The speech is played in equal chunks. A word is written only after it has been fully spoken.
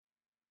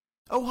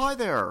Oh, hi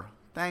there.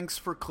 Thanks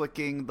for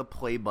clicking the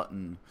play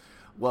button.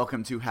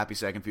 Welcome to Happy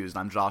Sad Confused.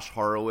 I'm Josh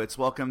Horowitz.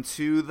 Welcome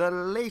to the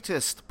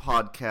latest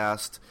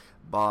podcast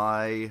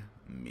by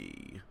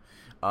me.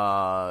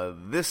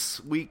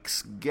 This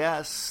week's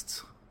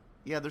guest...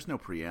 Yeah, there's no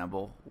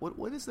preamble.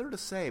 What is there to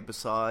say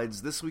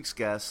besides this week's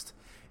guest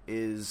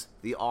is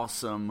the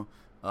awesome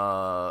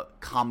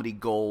comedy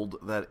gold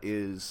that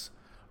is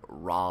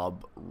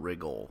Rob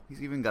Riggle.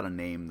 He's even got a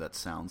name that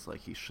sounds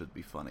like he should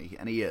be funny,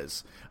 and he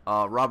is.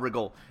 Rob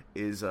Riggle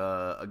is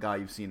a guy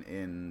you've seen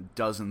in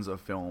dozens of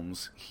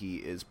films. He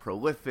is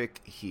prolific,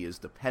 he is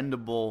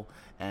dependable,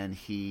 and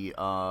he's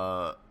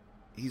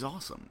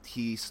awesome.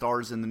 He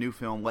stars in the new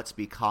film Let's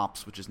Be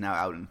Cops, which is now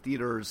out in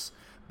theaters,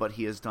 but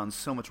he has done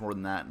so much more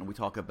than that, and we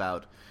talk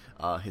about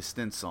his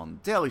stints on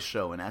The Daily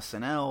Show and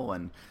SNL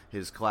and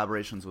his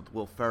collaborations with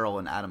Will Ferrell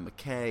and Adam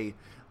McKay.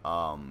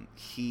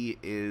 He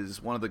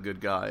is one of the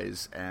good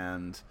guys,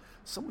 and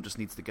someone just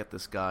needs to get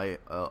this guy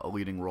a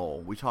leading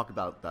role. We talk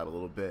about that a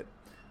little bit.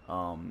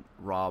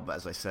 Rob,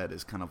 as I said,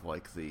 is kind of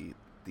like the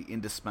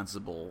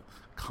indispensable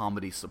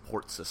comedy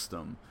support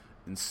system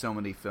in so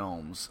many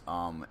films,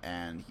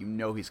 and you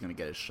know he's going to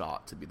get his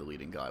shot to be the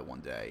leading guy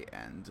one day,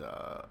 and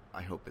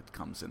I hope it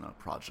comes in a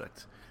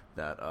project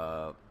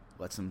that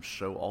lets him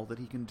show all that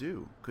he can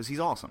do, because he's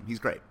awesome. He's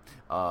great.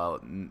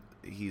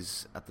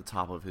 He's at the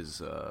top of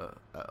his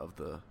of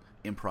the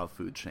improv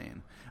food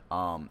chain,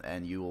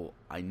 and you will,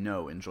 I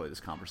know, enjoy this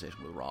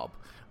conversation with Rob.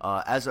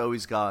 As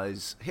always,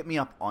 guys, hit me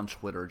up on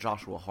Twitter,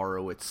 Joshua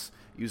Horowitz.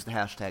 Use the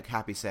hashtag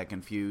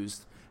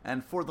HappySadConfused.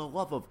 And for the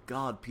love of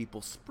God,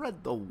 people,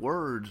 spread the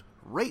word.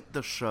 Rate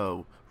the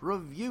show.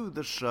 Review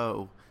the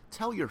show.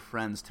 Tell your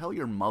friends. Tell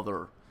your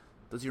mother.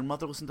 Does your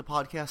mother listen to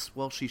podcasts?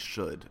 Well, she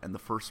should. And the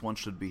first one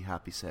should be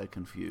Happy, Sad,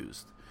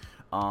 Confused.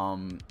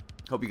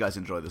 Hope you guys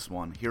enjoy this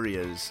one. Here he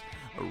is,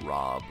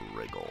 Rob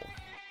Riggle.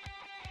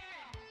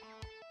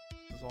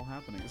 This is all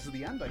happening. This is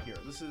the end, I hear.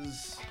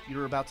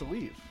 You're about to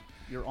leave.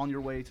 You're on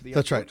your way to the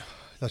airport.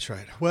 That's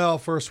right. Well,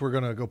 first we're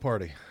going to go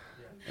party.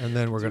 And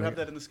then we're going to have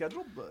that in the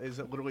schedule. Is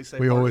it literally say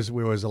we always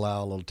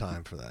allow a little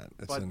time for that.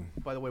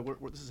 By the way,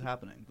 this is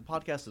happening. The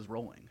podcast is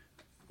rolling.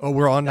 Oh,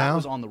 we're on now?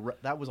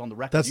 That was on the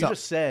record.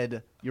 Just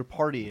said you're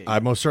partying. I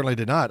most certainly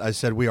did not. I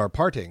said we are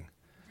parting.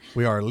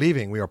 We are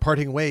leaving. We are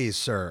parting ways,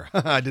 sir.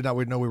 I did not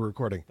know we were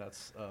recording.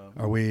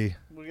 Are we?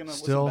 We're gonna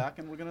listen back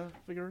and we're gonna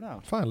figure it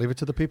out. Fine, leave it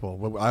to the people.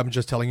 Well, I'm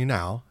just telling you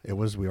now.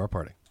 We are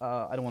parting.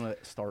 I don't want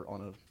to start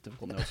on a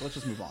difficult note, so let's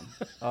just move on.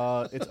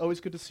 It's always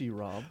good to see you,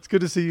 Rob. It's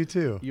good to see you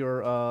too.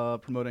 You're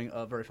promoting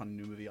a very fun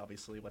new movie,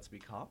 obviously. Let's Be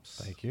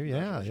Cops. Thank you.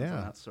 Yeah. On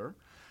that, sir.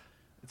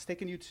 It's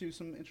taken you to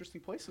some interesting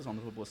places on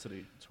the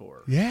publicity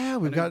tour. Yeah,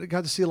 we've got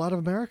to see a lot of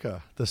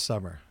America this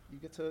summer. You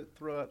get to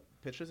throw out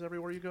pitches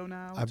everywhere you go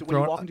now? When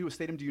you walk into a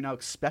stadium, do you now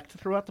expect to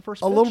throw out the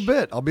first pitch? A little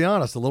bit. I'll be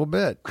honest, a little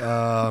bit.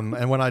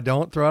 And when I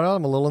don't throw it out,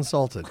 I'm a little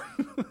insulted.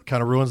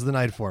 Kind of ruins the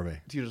night for me.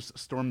 Do you just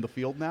storm the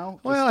field now?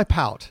 Well, I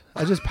pout.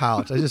 I just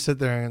pout. I just sit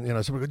there and,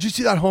 somebody goes, "Did you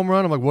see that home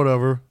run?" I'm like,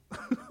 whatever.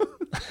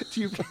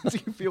 Do you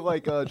feel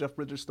like Jeff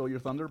Bridges stole your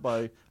thunder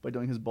by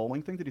doing his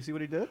bowling thing? Did you see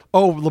what he did?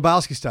 Oh,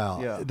 Lebowski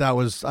style. Yeah.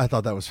 I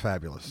thought that was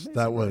fabulous. Amazing,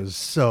 that was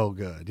so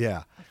good.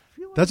 Yeah.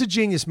 That's a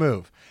genius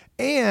move.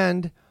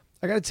 And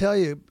I got to tell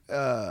you,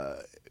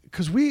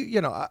 because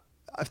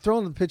I've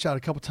thrown the pitch out a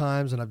couple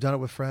times and I've done it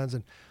with friends,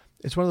 and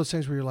it's one of those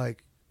things where you're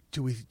like,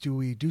 do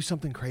we do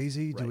something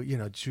crazy?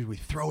 Right. Should we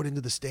throw it into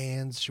the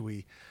stands? Should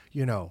we,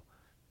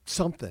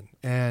 something?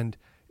 And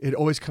it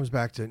always comes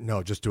back to,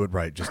 no, just do it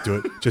right. Just do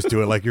it. Just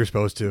do it like you're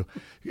supposed to.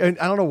 And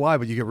I don't know why,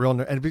 but you get real,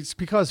 and it's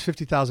because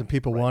 50,000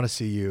 people want to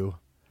see you.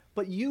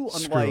 But you,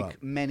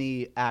 unlike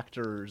many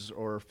actors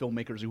or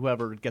filmmakers or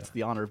whoever gets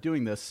the honor of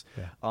doing this,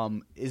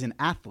 is an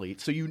athlete.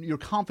 So you're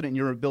confident in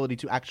your ability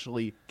to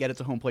actually get it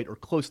to home plate or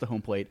close to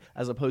home plate,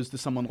 as opposed to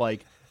someone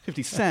like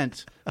 50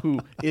 Cent, who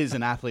is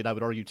an athlete, I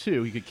would argue,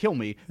 too. He could kill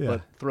me,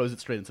 but throws it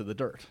straight into the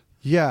dirt.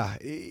 Yeah,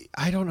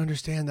 I don't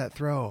understand that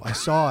throw. I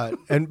saw it.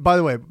 And by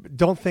the way,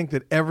 don't think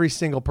that every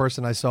single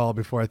person I saw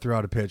before I threw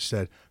out a pitch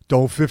said,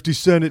 "Don't 50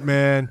 Cent it,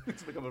 man."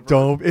 It's become a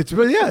verb. It's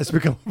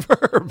become a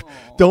verb.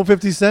 Aww. Don't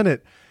 50 Cent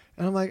it.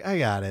 And I'm like, I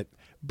got it.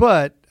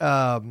 But it's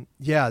like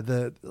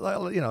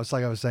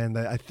I was saying,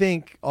 that I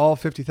think all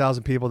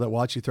 50,000 people that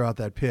watch you throw out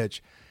that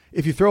pitch,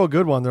 if you throw a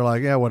good one, they're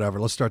like, yeah, whatever,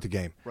 let's start the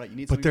game. Right, you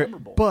need something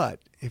memorable. But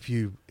if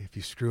you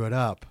screw it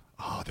up,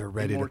 they're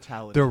ready to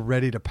pounce. They're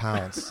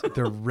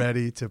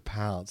ready to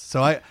pounce.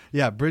 So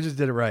Bridges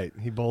did it right.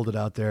 He bowled it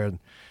out there,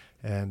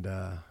 and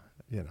that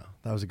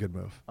was a good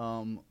move.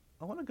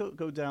 I want to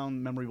go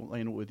down memory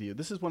lane with you.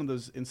 This is one of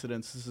those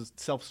incidents. This is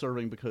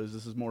self-serving because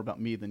this is more about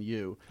me than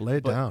you. Lay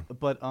it down.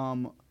 But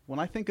when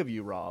I think of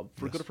you, Rob,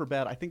 for good or for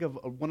bad, I think of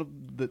one of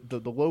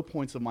the low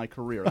points of my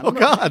career. Oh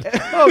God!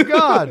 Oh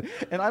God!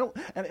 And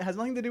it has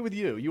nothing to do with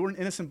you. You were an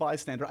innocent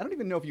bystander. I don't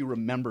even know if you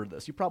remember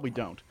this. You probably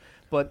don't.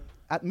 But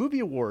at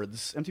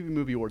MTV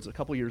Movie Awards a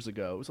couple years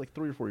ago, it was like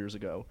 3 or 4 years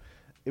ago,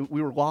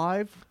 we were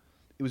live.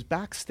 It was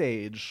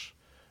backstage.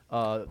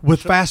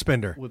 With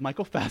Fassbender. With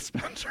Michael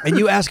Fassbender. And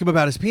you ask him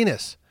about his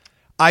penis.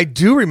 I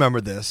do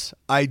remember this.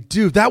 I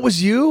do. That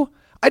was you?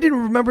 I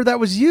didn't remember that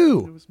was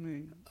you. It was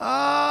me.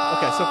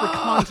 Okay, so for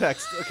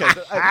context,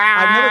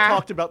 I've never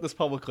talked about this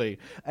publicly.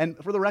 And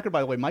for the record, by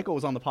the way, Michael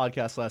was on the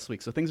podcast last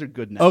week, so things are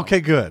good now. Okay,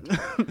 good.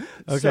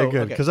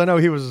 Good. Because I know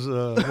he was,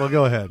 well,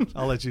 go ahead.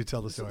 I'll let you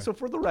tell the story. So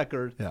for the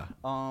record, yeah.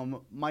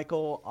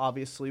 Michael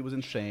obviously was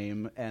in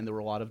shame, and there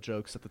were a lot of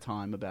jokes at the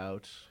time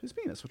about his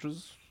penis, which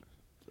was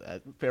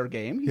fair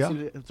game. He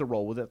seemed to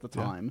roll with it at the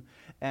time.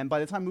 And by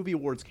the time Movie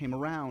Awards came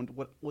around,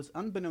 what was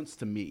unbeknownst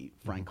to me,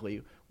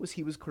 frankly, was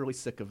he was clearly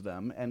sick of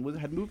them and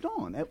had moved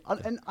on.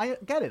 And I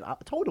get it,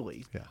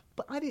 totally. Yeah.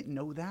 But I didn't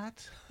know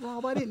that,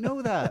 Rob. I didn't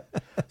know that.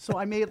 So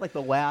I made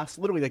the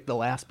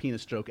last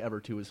penis joke ever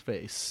to his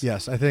face.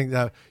 Yes, I think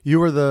that you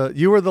were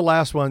the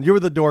last one. You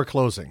were the door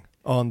closing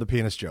on the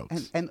penis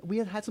jokes. And we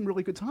had some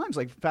really good times.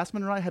 Like Fassman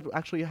and I had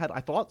actually had, I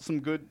thought, some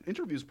good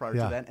interviews prior to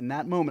that. And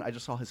that moment, I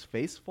just saw his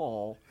face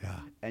fall. Yeah.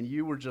 And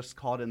you were just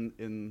caught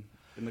in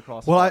the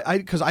crossfire. Well,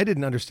 because I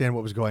didn't understand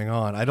what was going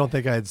on. I don't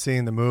think I had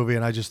seen the movie,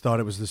 and I just thought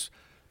it was this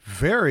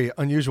very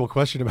unusual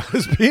question about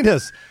his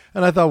penis.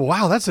 And I thought,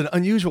 wow, that's an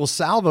unusual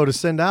salvo to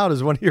send out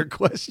as one of your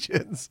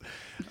questions.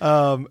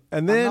 And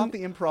then I'm not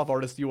the improv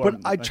artist you are.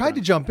 But I tried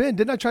to jump in.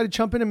 Didn't I try to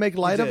jump in and make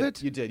light of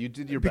it? You did. You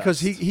did your best. Because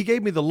he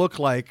gave me the look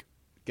like,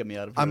 get me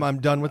out of here. I'm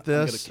done with this.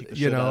 I'm gonna kick the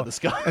shit out of this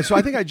guy. And so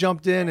I think I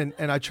jumped in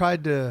and I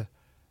tried to.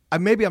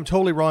 Maybe I'm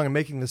totally wrong in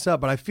making this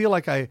up, but I feel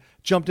like I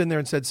jumped in there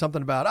and said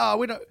something about,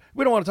 we don't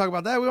want to talk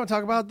about that. We want to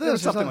talk about this. Or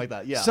something like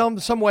that. Yeah.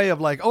 Some way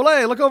of like,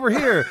 Olay, look over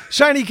here,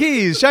 shiny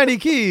keys. So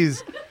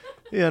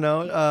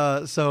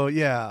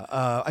yeah,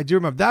 I do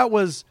remember that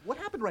was. What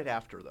happened right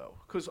after though?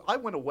 Because I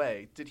went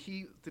away. Did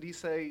he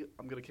say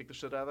I'm going to kick the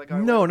shit out of that guy?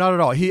 No, not at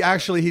all. He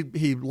actually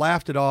he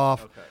laughed it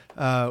off.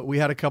 Okay. We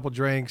had a couple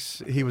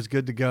drinks. He was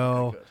good to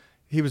go. Okay, good.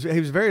 He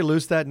was very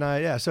loose that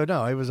night. Yeah. So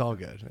no, it was all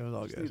good. It was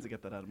all good. I need to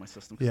get that out of my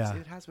system. Yeah.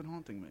 It has been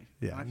haunting me.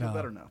 Yeah. And I feel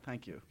better now.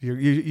 Thank you.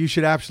 You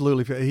should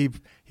absolutely.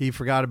 He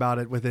forgot about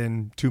it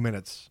within 2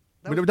 minutes.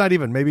 Not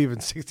even, maybe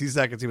even 60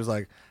 seconds. He was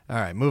like, all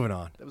right, moving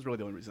on. That was really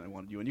the only reason I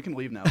wanted you. And you can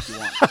leave now if you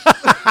want.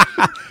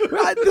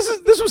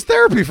 This was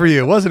therapy for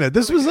you, wasn't it?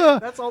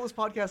 That's all this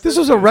podcast This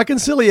was a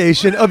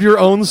reconciliation of your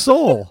own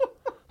soul.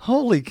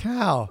 Holy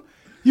cow.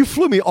 You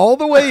flew me all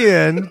the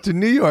way in to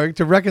New York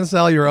to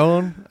reconcile your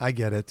own. I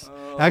get it.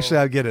 Actually,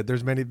 I get it.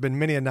 There's been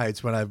many a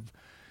nights when I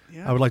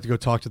would like to go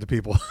talk to the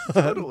people.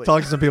 Totally.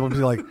 Talk to some people and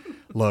be like,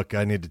 look,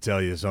 I need to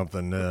tell you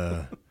something.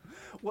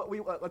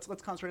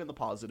 Let's concentrate on the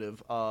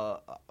positive.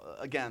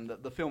 Again,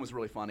 the film is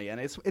really funny, and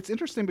it's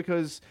interesting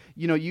because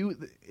you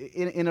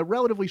in a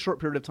relatively short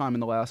period of time in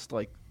the last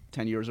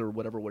 10 years or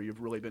whatever, where you've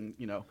really been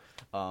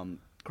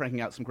cranking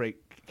out some great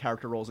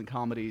character roles in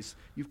comedies.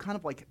 You've kind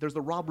of there's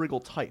the Rob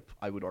Riggle type,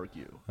 I would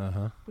argue.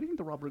 What do you think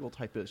the Rob Riggle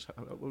type is?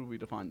 What would we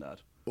define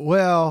that?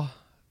 Well,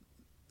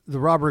 the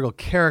Rob Riggle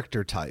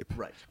character type,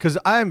 right? Because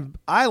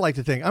I like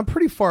to think I'm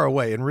pretty far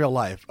away in real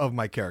life of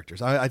my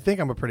characters. I think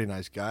I'm a pretty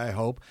nice guy, I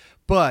hope,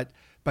 but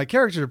my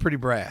characters are pretty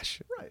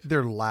brash. Right.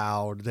 They're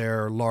loud,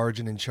 they're large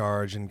and in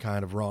charge and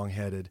kind of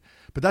wrong-headed.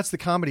 But that's the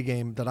comedy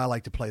game that I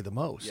like to play the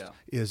most,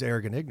 is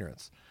arrogant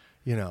ignorance.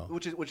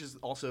 Which is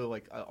also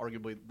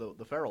arguably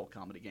the Ferrell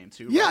comedy game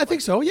too. Yeah, right? I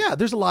think so. Yeah,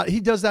 there's a lot. He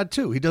does that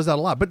too. He does that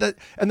a lot. But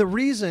the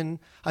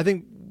reason I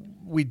think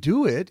we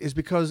do it is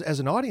because as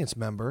an audience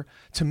member,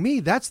 to me,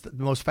 that's the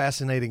most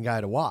fascinating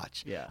guy to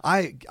watch. Yeah.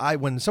 I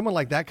when someone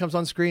like that comes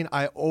on screen,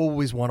 I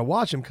always want to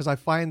watch him because I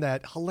find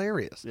that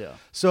hilarious. Yeah.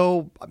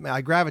 So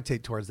I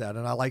gravitate towards that,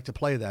 and I like to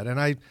play that,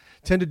 and I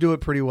tend to do it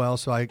pretty well.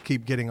 So I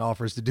keep getting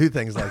offers to do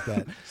things like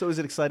that. So is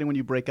it exciting when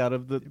you break out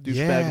of the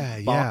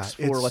douchebag box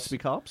for Let's Be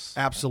Cops?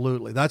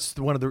 Absolutely.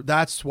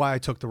 That's why I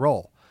took the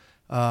role.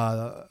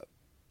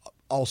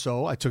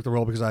 Also, I took the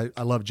role because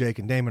I love Jake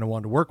and Damon and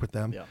wanted to work with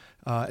them. Yeah.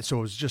 So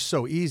it was just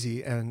so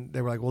easy, and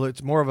they were like, "Well,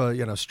 it's more of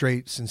a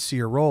straight,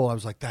 sincere role." I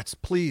was like,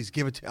 "Please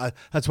give it to.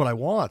 That's what I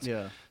want."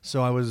 Yeah.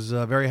 So I was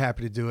very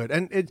happy to do it,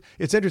 and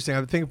it's interesting.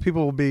 I think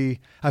people will be.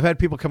 I've had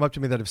people come up to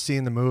me that have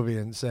seen the movie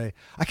and say,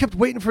 "I kept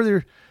waiting for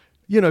their."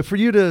 For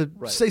you to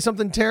say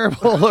something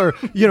terrible or,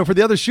 for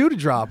the other shoe to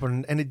drop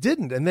and it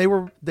didn't. And they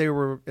were,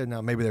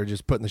 now maybe they were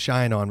just putting the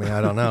shine on me. I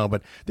don't know.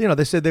 But,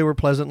 they said they were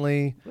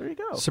pleasantly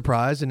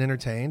surprised and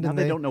entertained. Now and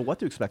they don't know what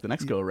to expect the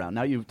next go around.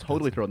 Now you've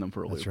totally thrown them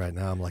for a loop. That's right.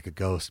 Now I'm like a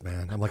ghost,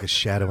 man. I'm like a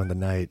shadow in the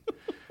night.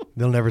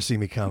 They'll never see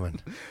me coming.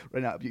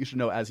 Right now, you should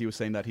know, as he was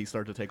saying that, he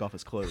started to take off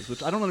his clothes,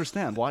 which I don't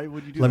understand. Why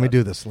would you do that? Let me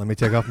do this. Let me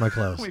take off my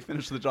clothes. Let me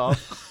finish the job.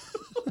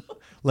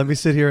 Let me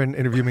sit here and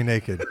interview me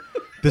naked.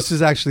 This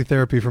is actually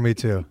therapy for me,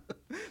 too.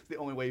 It's the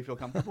only way you feel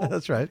comfortable.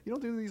 That's right. You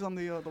don't do these on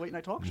the late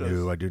night talk shows.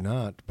 No, I do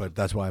not. But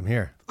that's why I'm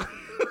here.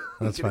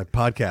 That's my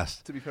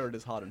podcast. To be fair, it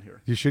is hot in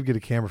here. You should get a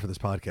camera for this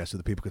podcast so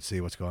that people could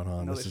see what's going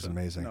on. This is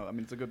amazing. No, I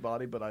mean, it's a good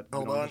body, but I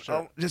hold on.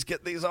 I'll just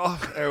get these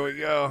off. There we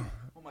go.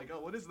 Oh my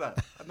God, what is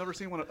that? I've never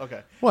seen one.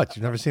 Okay. What?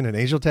 You've never seen an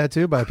angel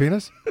tattoo by a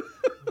penis?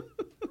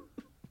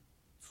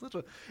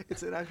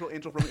 It's an actual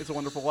angel from It's a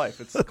Wonderful Life.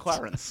 It's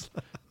Clarence.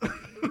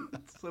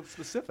 It's so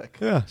specific.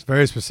 Yeah, it's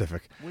very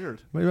specific.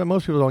 Weird.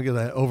 Most people don't get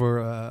that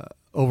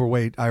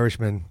overweight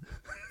Irishman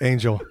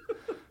angel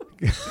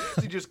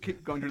So you just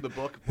keep going through the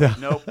book. Yeah.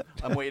 Nope,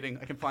 I'm waiting.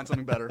 I can find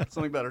something better.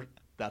 Something better.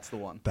 That's the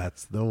one.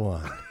 That's the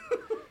one.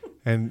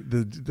 And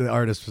the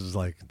artist was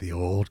like, the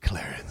old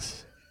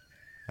Clarence.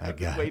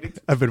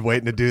 I've been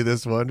waiting to do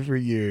this one for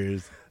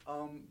years.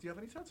 Do you have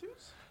any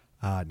tattoos?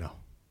 No.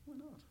 Why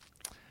not?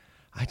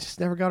 I just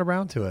never got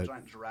around to it. A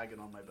giant dragon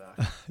on my back.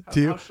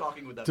 How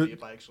shocking would that be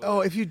if I actually... Oh,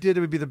 if you did, it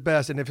would be the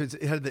best. And if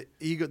it had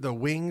the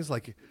wings,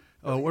 like...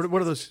 Oh, what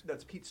are those?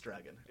 That's Pete's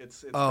dragon.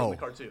 It's from the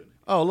cartoon.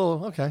 Oh, a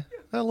little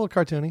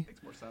cartoony.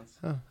 Makes more sense.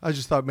 I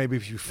just thought maybe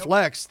if you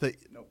flex, the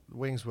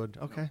wings would.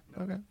 Okay.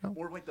 No.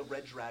 Or like the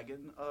red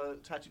dragon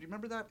tattoo. Do you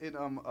remember that in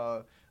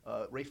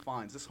Ray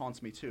Fiennes? This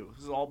haunts me too.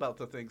 This is all about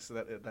the things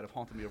that have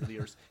haunted me over the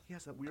years. He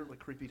has that weird, like,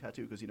 creepy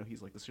tattoo because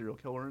he's like the serial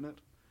killer in it.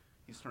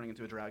 He's turning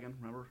into a dragon.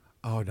 Remember?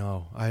 Oh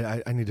no,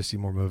 I need to see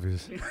more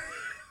movies.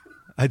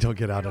 I don't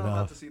get out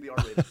enough. To see the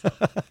R-rated stuff.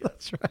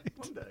 That's right.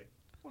 One day.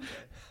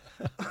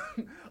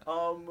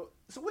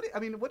 So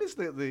what is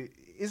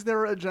is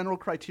there a general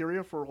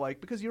criteria for, like,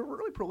 because you're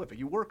really prolific,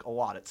 you work a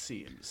lot, it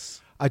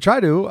seems. I try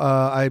to.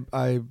 I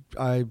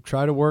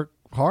try to work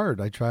hard.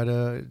 I try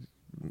to,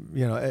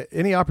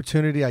 any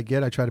opportunity I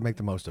get, I try to make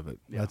the most of it.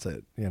 Yeah. That's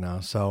it.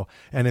 So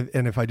and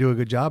if I do a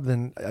good job,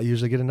 then I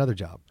usually get another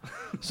job.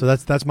 So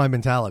that's my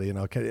mentality.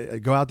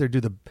 Go out there,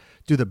 do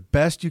the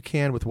best you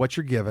can with what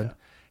you're given,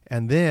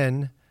 and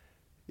then,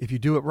 if you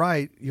do it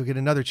right, you'll get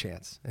another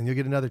chance, and you'll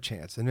get another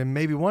chance. And then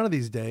maybe one of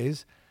these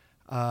days,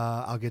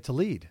 I'll get to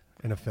lead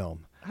in a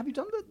film. Have you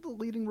done the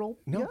leading role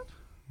yet?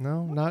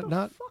 No, what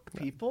not. Fuck,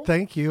 people.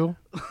 Thank you.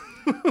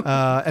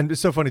 And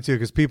it's so funny, too,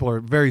 because people are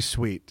very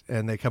sweet,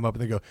 and they come up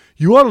and they go,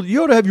 you ought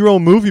to have your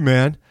own movie,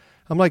 man.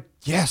 I'm like,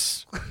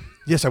 yes,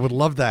 I would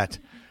love that.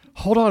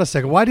 Hold on a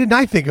second. Why didn't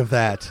I think of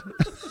that?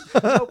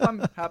 Nope,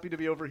 I'm happy to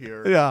be over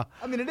here. Yeah.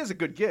 I mean, it is a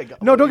good gig.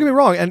 No, don't get me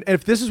wrong. And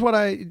if this is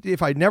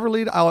if I never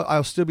lead,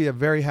 I'll still be a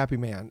very happy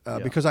man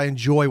because I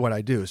enjoy what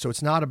I do. So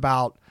it's not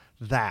about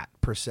that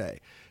per se.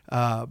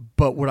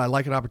 But would I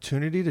like an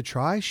opportunity to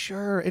try?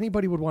 Sure.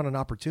 Anybody would want an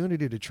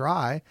opportunity to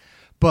try.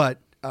 But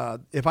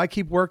if I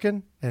keep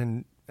working,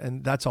 and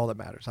that's all that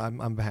matters,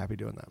 I'm happy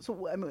doing that.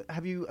 So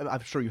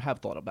I'm sure you have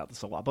thought about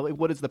this a lot, but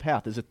what is the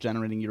path? Is it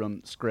generating your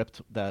own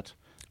script that...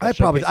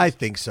 I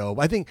think so.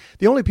 I think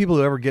the only people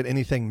who ever get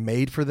anything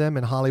made for them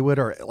in Hollywood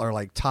are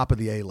like top of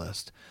the A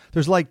list.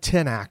 There's like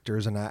 10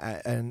 actors, and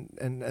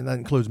that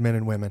includes men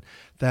and women,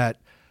 that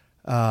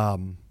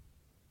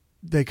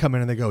they come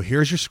in and they go,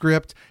 here's your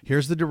script,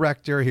 here's the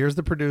director, here's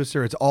the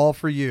producer, it's all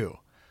for you.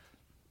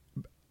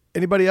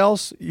 Anybody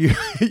else,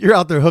 you're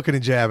out there hooking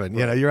and jabbing.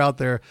 Right. You're out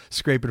there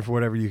scraping for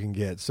whatever you can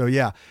get. So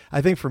yeah,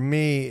 I think for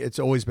me, it's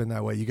always been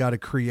that way. You got to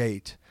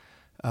create,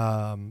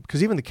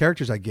 because even the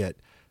characters I get,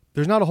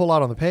 there's not a whole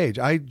lot on the page.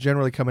 I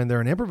generally come in there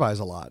and improvise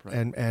a lot, right,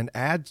 and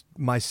add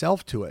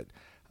myself to it.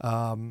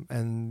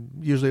 And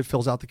usually it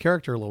fills out the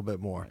character a little bit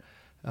more.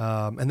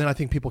 Right. And then I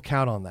think people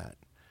count on that.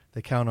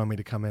 They count on me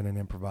to come in and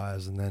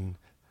improvise, and then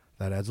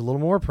that adds a little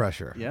more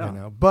pressure.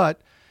 Yeah.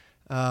 But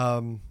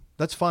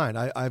that's fine.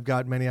 I've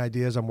got many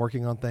ideas. I'm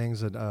working on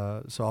things, and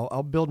so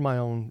I'll build my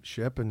own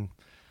ship and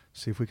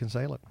see if we can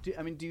sail it.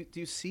 Do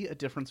you see a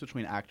difference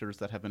between actors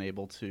that have been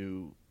able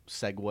to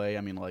segue?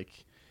 I mean,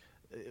 like,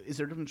 is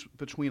there a difference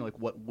between, like,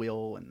 what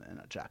Will and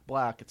Jack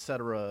Black,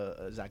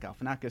 etc., Zach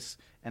Galifianakis,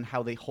 and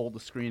how they hold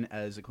the screen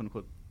as a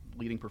quote-unquote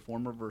leading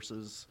performer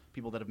versus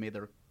people that have made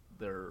their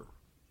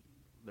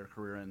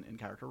career in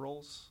character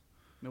roles?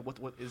 I mean,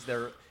 what is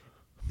there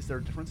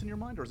a difference in your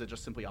mind, or is it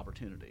just simply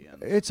opportunity?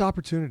 It's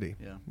opportunity.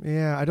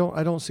 Yeah. I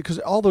don't see, because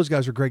all those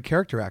guys are great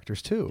character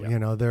actors too.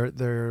 Yeah.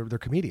 They're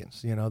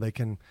comedians.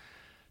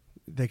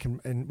 They can,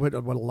 and what a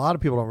lot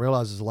of people don't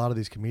realize is a lot of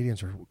these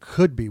comedians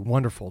could be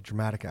wonderful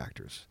dramatic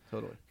actors.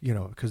 Totally.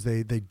 Because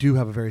they do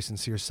have a very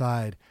sincere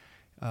side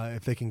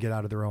if they can get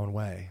out of their own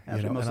way.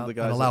 And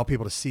allow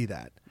people to see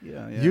that.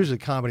 Yeah. Usually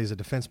comedy is a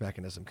defense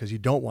mechanism because you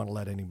don't want to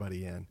let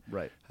anybody in,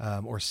 right,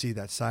 or see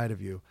that side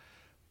of you.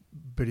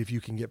 But if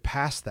you can get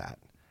past that,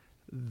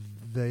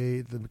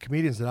 the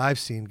comedians that I've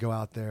seen go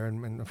out there,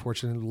 and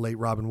unfortunately late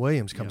Robin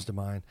Williams comes to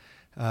mind,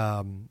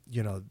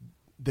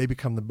 they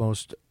become the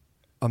most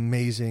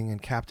amazing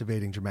and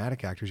captivating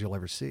dramatic actors you'll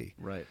ever see.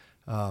 Right.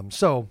 I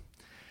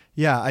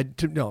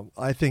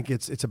think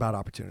it's about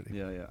opportunity.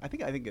 Yeah. I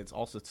think it's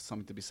also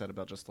something to be said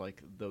about just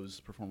like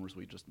those performers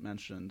we just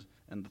mentioned,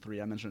 and the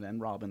three I mentioned,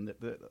 and Robin.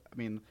 I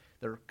mean,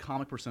 their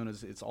comic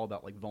personas, it's all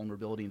about like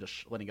vulnerability and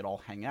just letting it all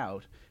hang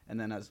out. And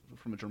then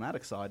from a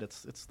dramatic side,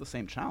 it's the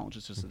same challenge.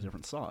 It's just a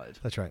different side.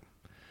 That's right.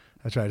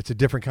 It's a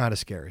different kind of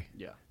scary.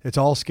 Yeah. It's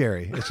all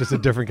scary. It's just a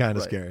different kind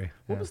of scary.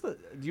 Do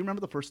you remember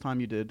the first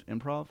time you did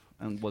improv?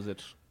 And was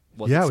it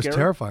it was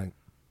terrifying.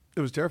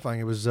 It was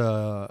terrifying. It was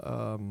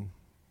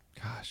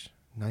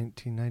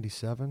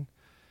 1997.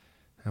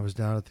 I was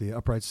down at the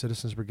Upright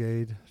Citizens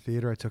Brigade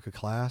Theater. I took a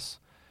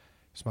class.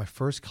 It's my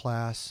first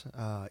class.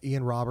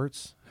 Ian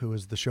Roberts, who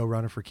is the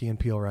showrunner for Key and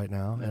Peele right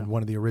now, and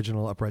one of the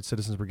original Upright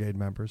Citizens Brigade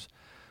members,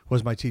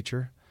 was my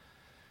teacher.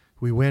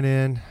 We went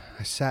in.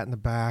 I sat in the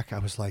back. I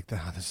was like,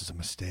 this is a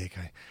mistake.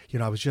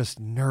 I was just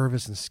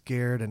nervous and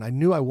scared, and I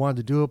knew I wanted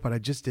to do it, but I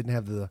just didn't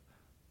have the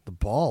the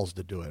balls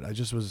to do it. I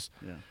just was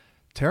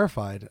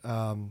terrified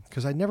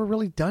because I'd never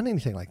really done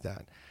anything like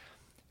that.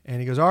 And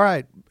he goes, all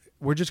right,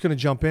 we're just going to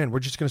jump in. We're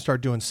just going to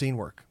start doing scene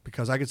work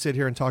because I could sit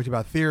here and talk to you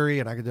about theory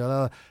and I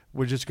could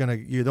we're just going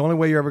to, the only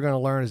way you're ever going to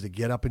learn is to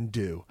get up and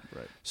do.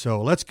 Right.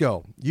 So let's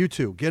go. You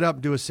two, get up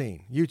and do a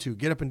scene. You two,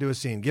 get up and do a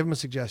scene. Give him a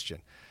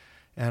suggestion.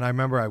 And I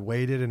remember I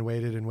waited and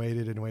waited and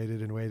waited and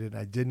waited and waited.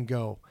 And I didn't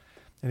go.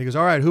 And he goes,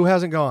 all right, who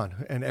hasn't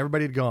gone? And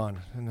everybody had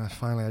gone. And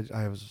finally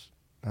I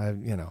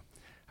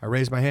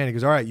raised my hand. He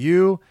goes, all right,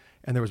 you.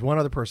 And there was one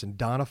other person,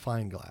 Donna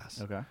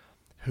Fineglass,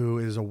 who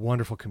is a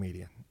wonderful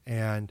comedian.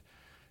 And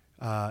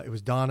it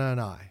was Donna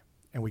and I.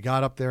 And we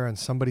got up there and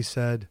somebody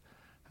said,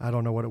 I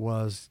don't know what it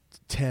was,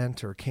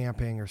 tent or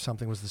camping or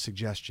something was the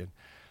suggestion.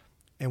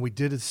 And we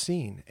did a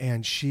scene.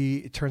 And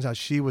it turns out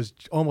she was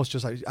almost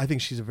just like, I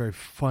think she's a very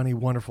funny,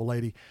 wonderful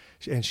lady.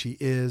 And she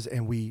is.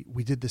 And we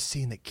did the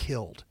scene that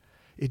killed.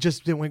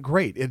 It went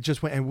great. It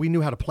just went, and we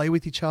knew how to play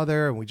with each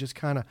other. And we just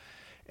kind of,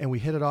 and we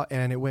hit it off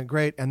and it went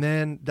great. And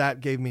then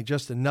that gave me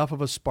just enough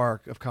of a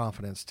spark of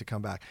confidence to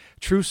come back.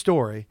 True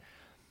story.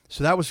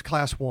 So that was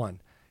class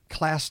 1.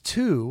 Class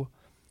 2,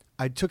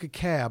 I took a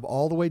cab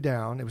all the way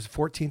down. It was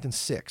 14th and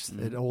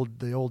 6th at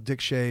the old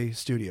Dick Shea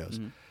Studios.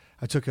 Mm-hmm.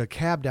 I took a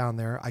cab down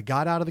there. I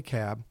got out of the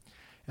cab,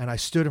 and I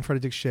stood in front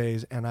of Dick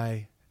Shea's, and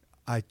I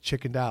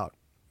chickened out.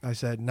 I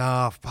said,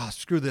 nah,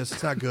 screw this.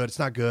 It's not good. It's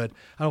not good.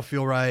 I don't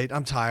feel right.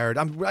 I'm tired.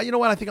 You know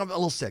what? I think I'm a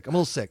little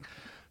sick.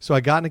 So I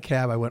got in a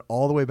cab. I went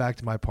all the way back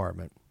to my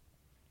apartment.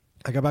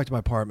 I got back to my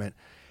apartment.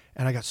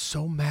 And I got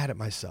so mad at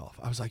myself.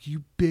 I was like,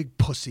 you big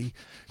pussy.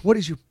 What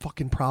is your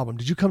fucking problem?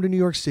 Did you come to New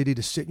York City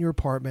to sit in your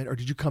apartment or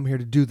did you come here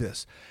to do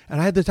this? And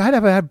I had to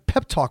have a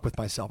pep talk with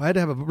myself. I had to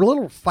have a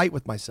little fight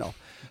with myself.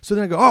 So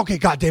then I go, oh, okay,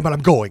 God damn it,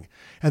 I'm going.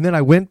 And then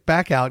I went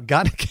back out,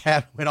 got in a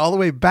cab, went all the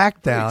way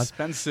back down. Very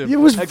expensive. It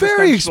was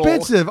very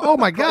expensive. Oh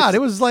my God. It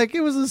was a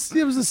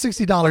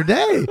 $60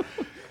 day.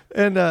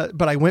 And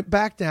but I went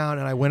back down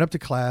and I went up to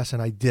class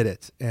and I did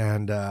it.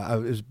 And it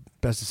was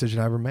best decision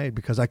I ever made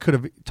because I could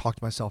have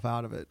talked myself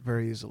out of it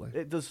very easily.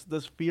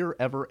 Does fear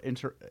ever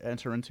enter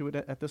into it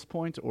at this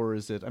point, or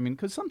is it? I mean,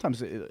 because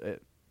sometimes it's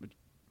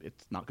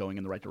not going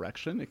in the right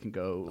direction. It can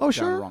go down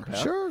the wrong path.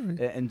 Sure.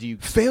 And do you?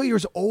 Failure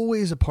is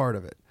always a part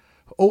of it.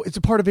 Oh, it's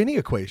a part of any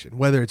equation,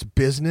 whether it's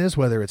business,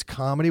 whether it's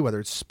comedy, whether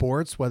it's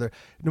sports, no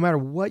matter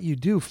what you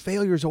do,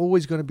 failure is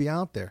always going to be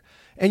out there,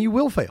 and you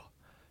will fail.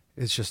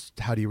 It's just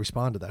how do you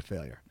respond to that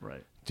failure?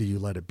 Right. Do you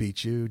let it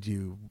beat you? Do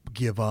you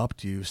give up?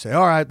 Do you say,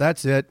 all right,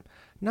 that's it?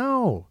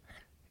 No.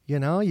 You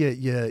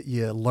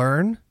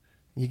learn,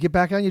 you get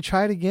back on, you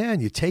try it again.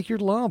 You take your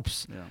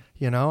lumps.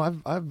 Yeah.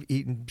 I've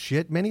eaten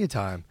shit many a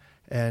time.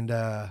 And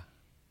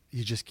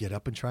you just get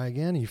up and try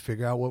again and you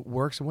figure out what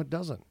works and what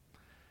doesn't.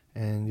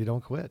 And you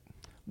don't quit.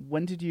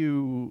 When did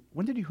you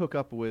hook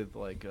up with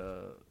like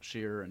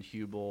Scheer and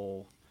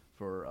Hubel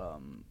for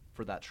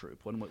that troupe?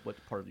 What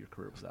part of your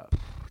career was that?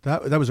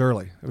 That was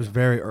early. It was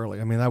very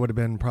early. I mean, that would have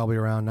been probably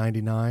around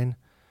 99,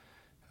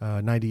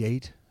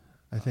 98,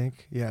 I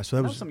think. Yeah, so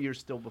that was some years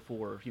still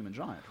before Human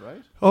Giant,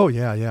 right? Oh,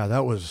 yeah.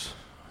 That was,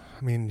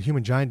 I mean,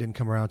 Human Giant didn't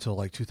come around until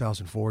like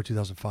 2004,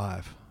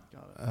 2005.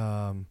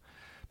 Got it.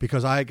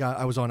 Because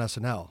I was on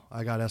SNL.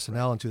 I got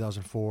SNL in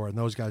 2004, and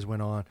those guys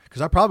went on.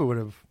 Because I probably would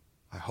have,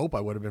 I hope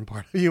I would have been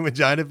part of Human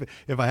Giant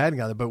if I hadn't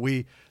got it. But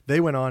they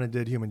went on and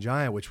did Human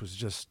Giant, which was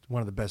just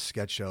one of the best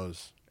sketch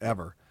shows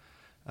ever.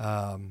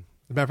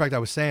 As a matter of fact, I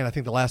was saying, I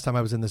think the last time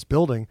I was in this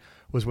building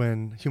was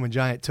when Human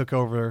Giant took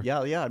over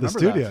the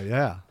studio. That.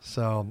 Yeah.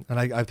 So, and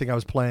I think I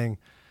was playing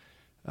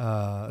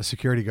a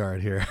security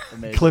guard here.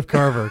 Cliff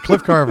Carver,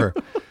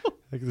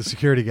 like the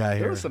security guy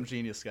here. There was some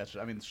genius sketches.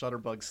 I mean,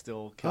 Shutterbug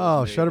still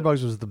kills me.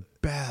 Shutterbugs was the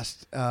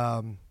best.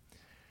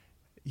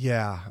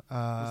 Yeah.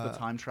 Was the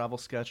time travel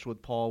sketch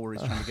with Paul where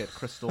he's trying to get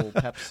Crystal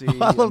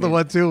Pepsi? I love the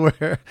one too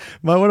where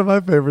one of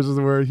my favorites is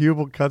where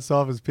Hubel cuts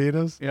off his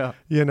penis. Yeah.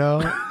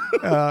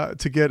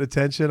 To get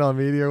attention on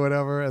media or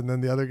whatever, and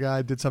then the other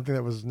guy did something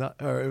that was not,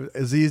 or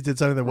Aziz did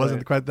something that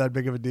wasn't quite that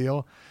big of a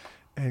deal,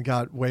 and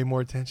got way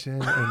more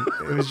attention, and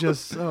it was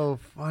just so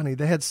funny.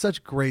 They had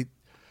such great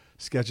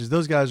sketches.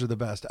 Those guys are the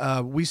best.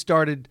 We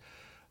started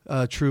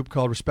a troupe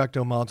called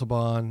Respecto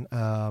Montalban,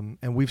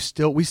 and we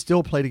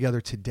still play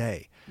together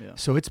today. Yeah.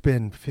 So it's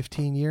been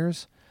 15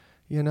 years,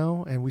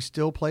 and we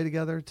still play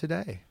together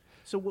today.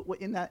 So what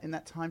in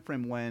that time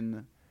frame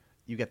when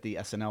you get the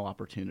SNL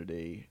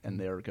opportunity and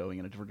they're going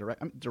in a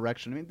different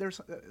direction, I mean,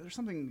 there's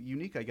something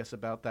unique, I guess,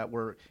 about that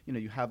where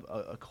you have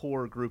a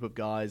core group of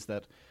guys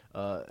that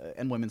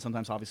and women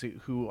sometimes, obviously,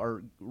 who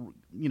are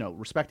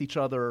respect each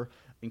other,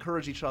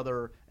 encourage each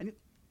other, and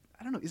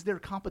I don't know. Is there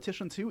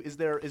competition too? Is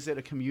it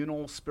a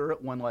communal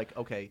spirit when like,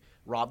 okay,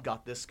 Rob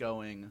got this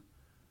going,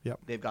 yep,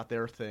 they've got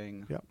their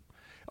thing, yep.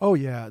 Oh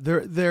yeah,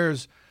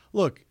 there's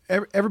look.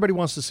 Everybody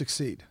wants to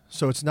succeed,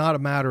 so it's not a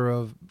matter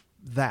of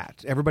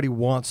that. Everybody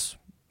wants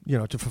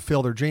to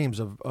fulfill their dreams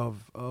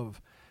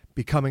of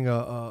becoming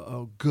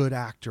a good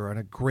actor and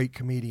a great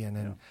comedian,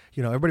 and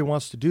everybody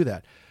wants to do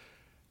that.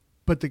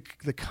 But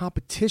the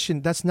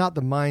competition, that's not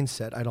the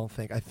mindset. I don't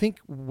think. I think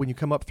when you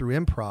come up through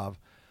improv,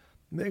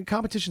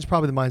 competition is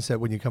probably the mindset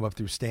when you come up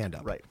through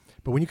stand-up. Right.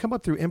 But when you come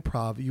up through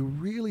improv,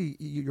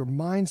 your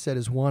mindset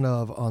is one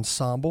of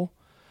ensemble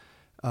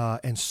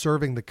and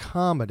serving the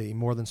comedy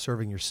more than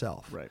serving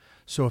yourself. Right.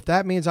 So if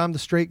that means I'm the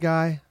straight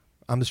guy,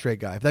 I'm the straight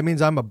guy. If that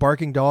means I'm a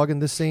barking dog in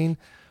this scene,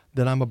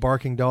 then I'm a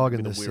barking dog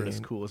in this scene. The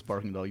weirdest, coolest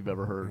barking dog you've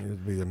ever heard.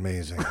 It'd be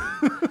amazing.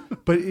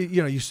 But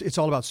it's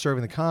all about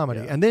serving the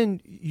comedy, Yeah. and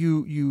then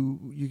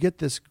you get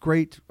this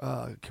great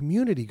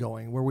community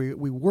going where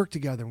we work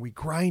together and we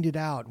grind it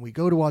out and we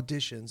go to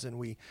auditions and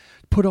we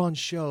put on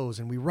shows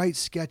and we write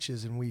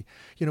sketches and we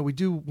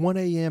do 1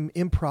 a.m.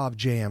 improv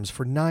jams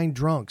for 9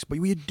 drunks, but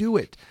we do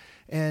it,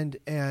 and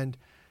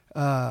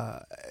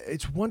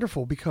it's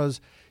wonderful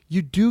because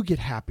you do get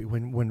happy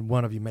when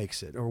one of you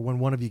makes it, or when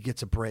one of you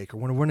gets a break, or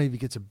when one of you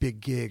gets a big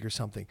gig or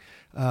something,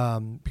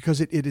 because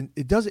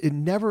it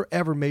never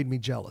ever made me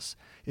jealous.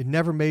 It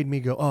never made me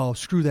go, oh,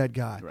 screw that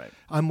guy. Right.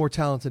 I'm more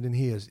talented than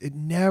he is. It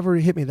never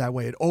hit me that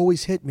way. It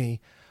always hit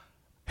me,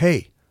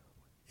 hey,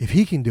 if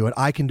he can do it,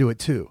 I can do it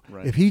too.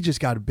 Right. If he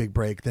just got a big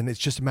break, then it's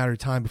just a matter of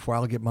time before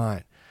I'll get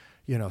mine.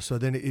 So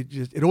then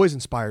it always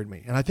inspired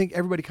me, and I think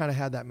everybody kind of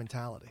had that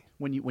mentality.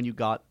 When you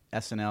got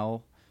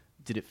SNL,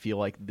 did it feel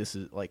like this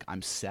is like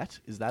I'm set?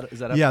 Is that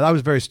Yeah, that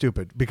was very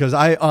stupid because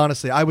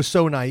I was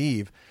so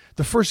naive.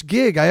 The first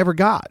gig I ever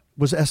got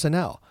was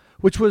SNL,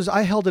 which was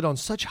I held it on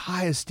such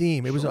high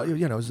esteem. It was it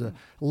was a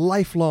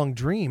lifelong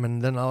dream,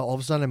 and then all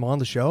of a sudden I'm on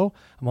the show,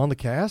 I'm on the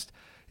cast.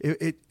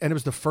 And it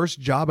was the first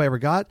job I ever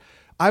got.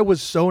 I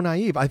was so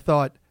naive. I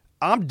thought,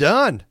 I'm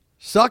done.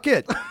 Suck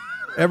it.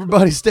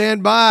 Everybody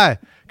stand by.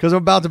 Because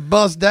I'm about to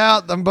bust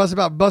out. I'm about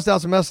to bust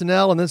out some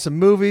SNL and then some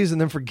movies and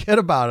then forget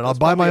about it. I'll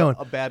buy my own.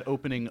 A bad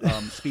opening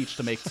speech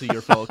to make to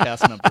your fellow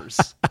cast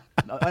members.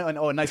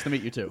 Oh, nice to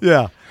meet you too.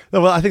 Yeah.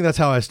 Well, I think that's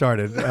how I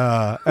started.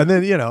 And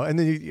then I'm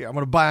going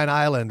to buy an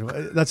island.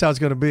 That's how it's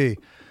going to be.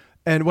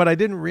 And what I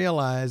didn't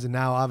realize, and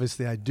now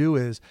obviously I do,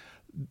 is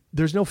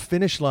there's no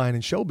finish line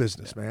in show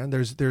business, man.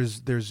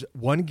 There's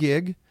one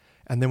gig,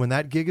 and then when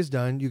that gig is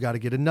done, you got to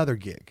get another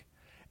gig.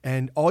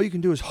 And all you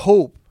can do is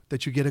hope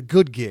that you get a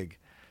good gig.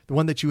 The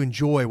one that you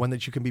enjoy, one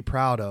that you can be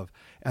proud of,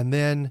 and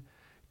then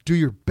do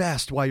your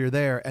best while you're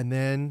there, and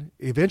then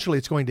eventually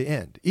it's going to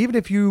end. Even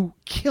if you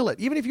kill it,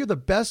 even if you're the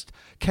best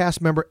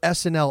cast member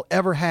SNL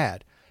ever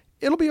had,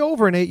 it'll be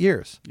over in 8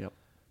 years. Yep.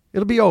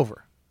 It'll be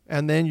over,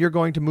 and then you're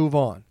going to move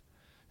on.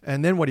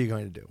 And then what are you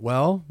going to do?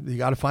 Well, you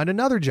got to find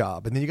another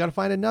job, and then you got to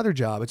find another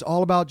job. It's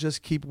all about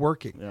just keep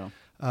working. Yeah.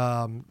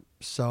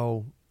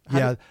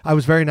 I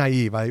was very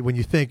naive. When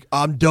you think,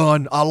 I'm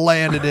done, I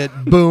landed it,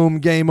 boom,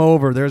 game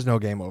over. There's no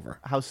game over.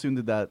 How soon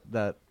did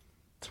that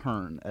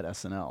turn at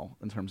SNL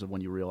in terms of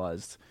when you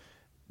realized?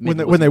 When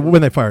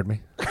they fired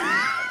me.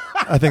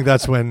 I think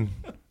that's when.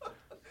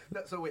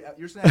 So wait,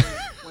 you're saying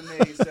when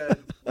they said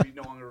we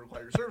no longer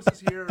require your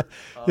services here?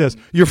 Yes,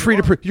 you're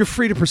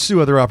free to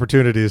pursue other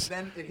opportunities.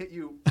 Then it hit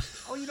you.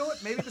 Oh, you know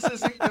what? Maybe this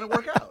isn't going to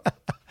work out.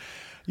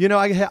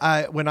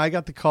 When I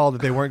got the call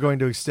that they weren't going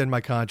to extend my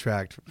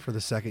contract for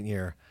the second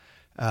year,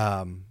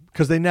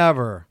 because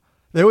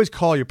they always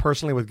call you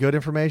personally with good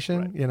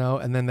information,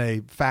 right. And then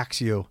they fax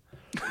you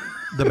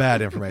the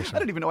bad information. I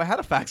didn't even know I had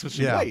a fax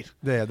machine.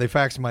 Yeah, they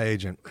faxed my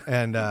agent,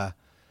 and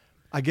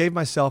I gave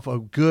myself a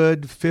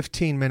good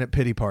 15-minute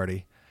pity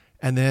party,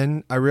 and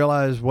then I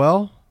realized,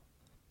 well,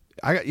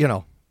 I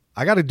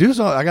got to do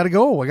something. I got to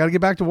go. I got to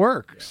get back to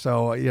work. Yeah.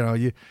 So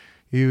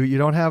you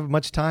don't have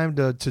much time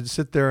to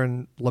sit there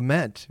and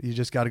lament. You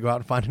just got to go out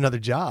and find another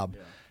job.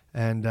 Yeah.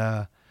 And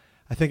I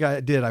think I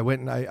did. I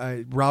went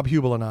and Rob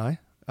Hubel and I,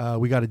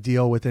 we got a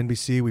deal with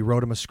NBC. We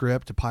wrote him a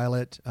script, a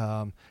pilot.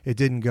 It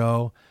didn't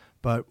go,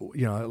 but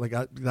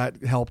that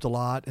helped a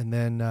lot. And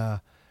then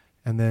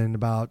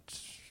about,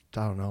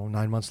 I don't know,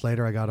 9 months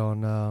later, I got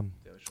on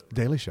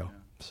Daily Show. Yeah.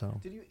 So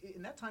did you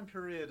in that time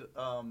period?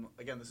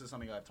 Again, this is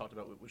something I've talked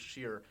about with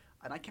Sheer,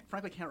 and I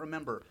frankly can't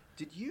remember.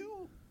 Did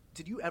you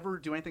ever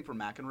do anything for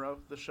McEnroe,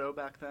 the show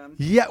back then?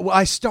 Yeah, well,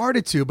 I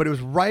started to, but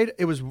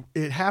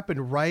it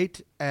happened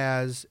right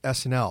as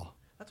SNL.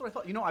 That's what I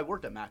thought. I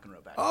worked at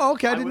McEnroe back then. Oh,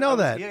 okay. I didn't know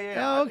that.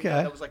 Yeah. Oh, okay.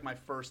 That was like my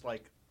first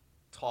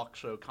talk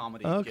show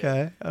comedy gig.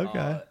 Okay.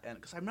 And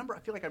because I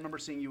feel like I remember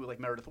seeing you with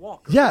Meredith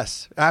Walker.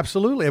 Yes,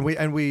 absolutely.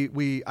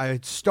 And I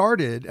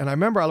started, and I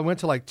remember I went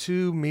to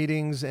 2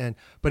 meetings,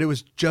 but it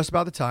was just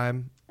about the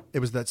time. It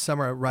was that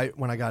summer right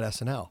when I got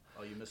SNL.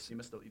 You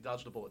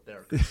dodged a bullet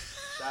there.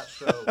 That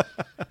show.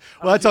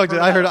 Well,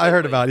 I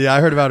heard about it. Yeah,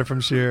 I heard about it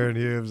from Sheer and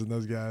Hughes and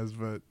those guys,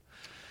 but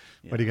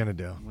what are you gonna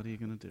do? What are you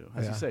gonna do?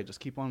 As you say, just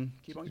keep on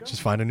going.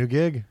 Just find a new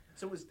gig.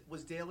 So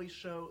was Daily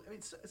Show? I mean,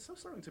 it's so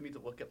starting to me to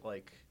look at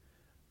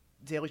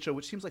Daily Show,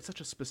 which seems like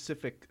such a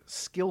specific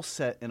skill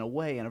set in a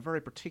way, and a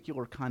very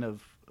particular kind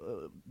of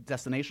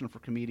destination for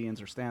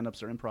comedians or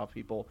stand-ups or improv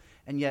people,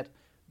 and yet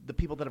the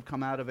people that have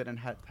come out of it and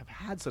have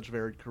had such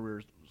varied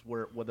careers,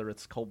 whether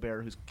it's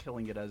Colbert, who's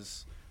killing it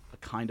as a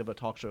kind of a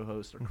talk show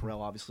host, or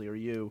Ferrell, obviously, or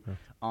you,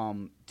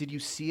 did you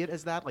see it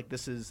as that? Like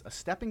this is a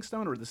stepping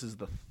stone, or this is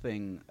the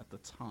thing at the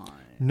time?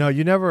 No,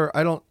 you never.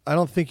 I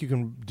don't think you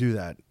can do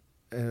that.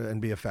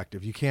 and be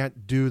effective. You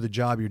can't do the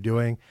job you're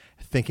doing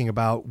thinking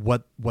about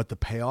what the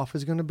payoff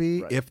is going to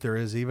be, if there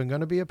is even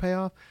going to be a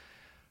payoff.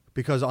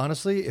 Because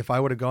honestly, if I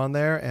would have gone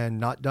there and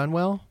not done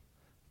well,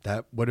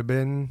 that would have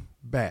been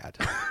bad.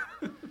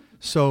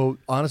 So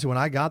honestly, when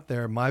I got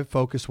there, my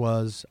focus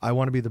was I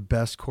want to be the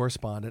best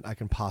correspondent I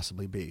can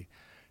possibly be.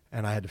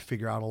 And I had to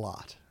figure out a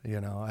lot.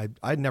 You know,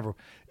 I'd never,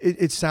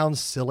 it sounds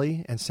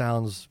silly and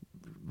sounds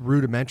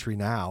rudimentary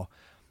now,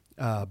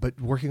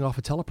 but working off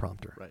a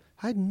teleprompter. Right.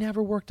 I'd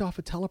never worked off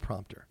a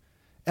teleprompter,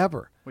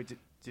 ever. Wait,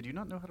 did you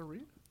not know how to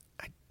read?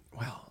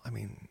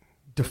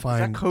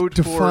 Define code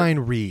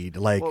read.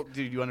 Like, well,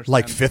 did you understand?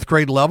 Like 5th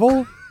grade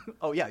level?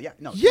 Oh, yeah.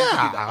 No,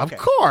 yeah, okay.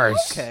 of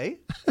course. Okay.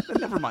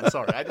 Never mind.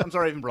 Sorry. I'm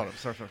sorry I even brought it up.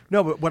 Sorry.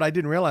 No, but what I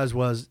didn't realize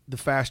was the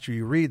faster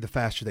you read, the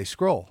faster they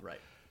scroll. Right.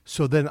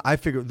 So then I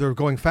figured they're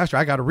going faster.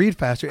 I got to read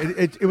faster.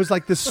 It was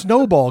like this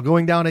snowball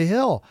going down a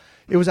hill.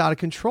 It was out of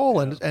control,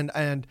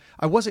 and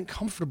I wasn't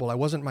comfortable. I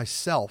wasn't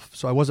myself,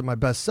 so I wasn't my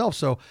best self.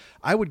 So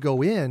I would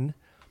go in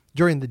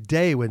during the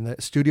day when the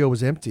studio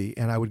was empty,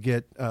 and I would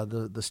get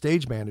the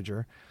stage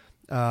manager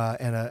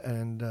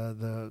and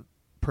the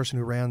person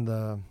who ran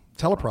the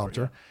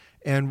teleprompter,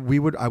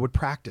 and I would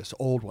practice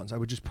old ones. I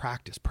would just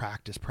practice,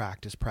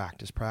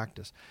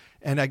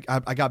 and I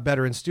got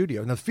better in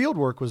studio. And the field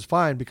work was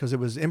fine because it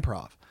was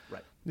improv.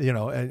 Right. You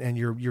know, and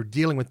you're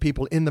dealing with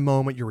people in the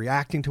moment. You're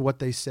reacting to what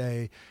they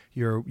say.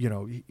 You're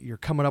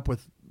coming up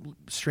with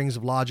strings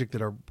of logic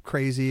that are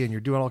crazy, and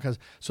you're doing all kinds.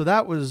 So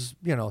that was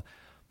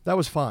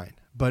fine.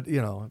 But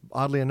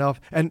oddly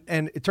enough, and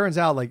it turns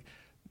out like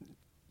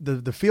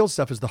the field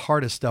stuff is the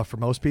hardest stuff for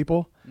most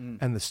people,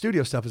 and the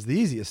studio stuff is the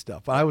easiest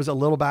stuff. But I was a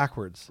little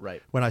backwards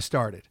when I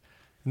started,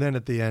 and then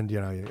at the end,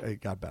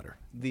 it got better.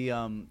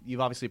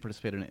 You've obviously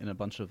participated in a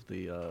bunch of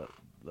the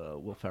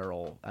Will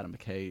Ferrell, Adam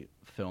McKay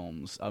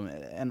films,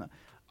 and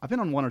I've been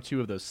on one or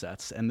two of those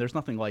sets, and there's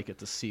nothing like it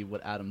to see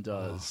what Adam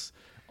does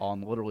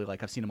on literally,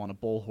 like I've seen him on a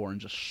bullhorn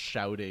just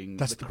shouting.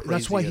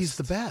 That's why he's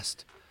the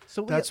best.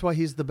 So that's why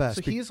he's the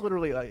best. So he's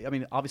literally,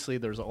 obviously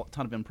there's a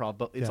ton of improv,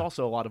 but it's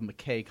also a lot of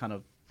McKay kind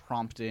of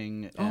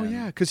prompting.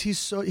 Because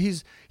he's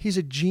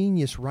a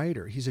genius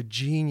writer. He's a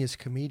genius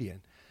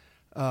comedian,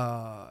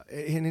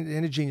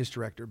 and a genius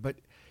director. But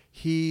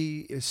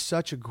he is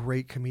such a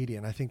great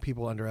comedian. I think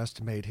people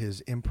underestimate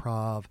his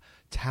improv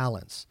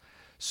talents.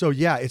 So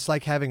yeah, it's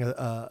like having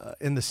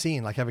in the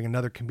scene, like having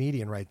another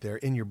comedian right there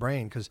in your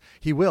brain, because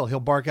he'll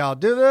bark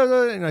out,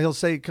 he'll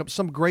say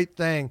some great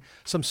thing,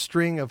 some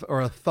string or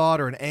a thought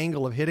or an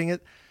angle of hitting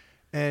it,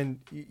 and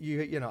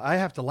I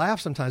have to laugh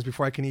sometimes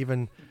before I can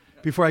even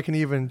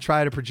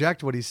try to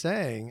project what he's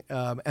saying.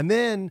 And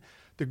then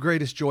the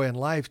greatest joy in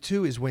life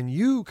too is when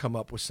you come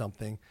up with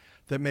something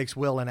that makes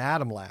Will and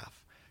Adam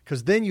laugh,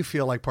 because then you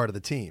feel like part of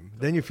the team.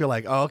 Then you feel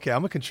like, oh, okay,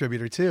 I'm a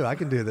contributor too. I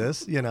can do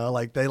this.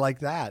 Like they like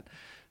that.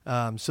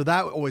 So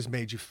that always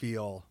made you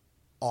feel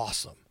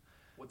awesome.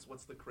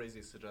 What's the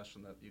craziest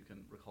suggestion that you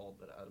can recall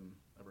that Adam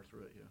ever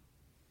threw at you?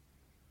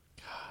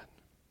 God,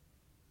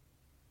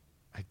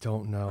 I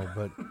don't know,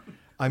 but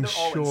I'm They're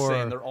sure. All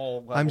insane. They're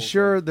all I'm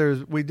sure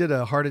we did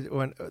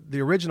when the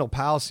original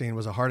Pal scene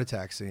was a heart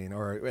attack scene,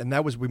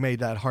 we made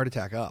that heart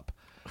attack up.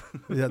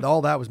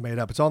 All that was made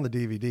up. It's on the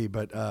DVD,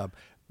 but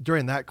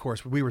during that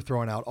course we were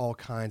throwing out all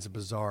kinds of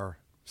bizarre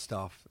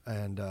stuff,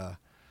 and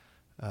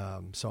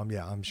so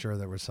I'm sure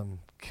there were some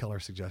killer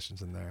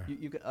suggestions in there.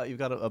 You've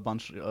got a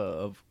bunch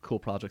of cool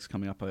projects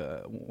coming up.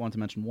 I wanted to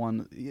mention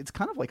one. It's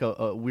kind of like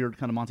a weird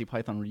kind of Monty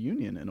Python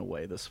reunion in a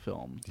way, this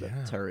film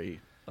that Terry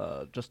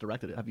just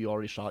directed. Have you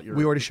already shot your...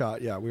 We already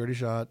shot.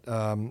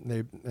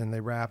 They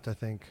wrapped, I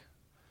think,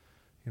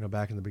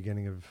 back in the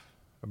beginning of...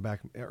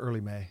 back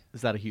early May.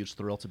 Is that a huge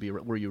thrill to be?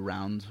 Were you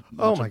around?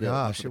 Oh my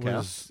gosh, it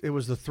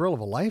was the thrill of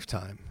a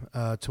lifetime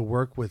to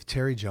work with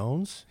Terry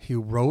Jones. He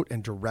wrote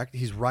and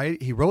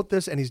He wrote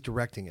this and he's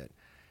directing it,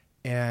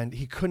 and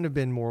he couldn't have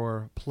been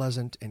more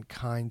pleasant and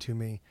kind to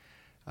me.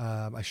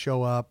 I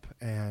show up,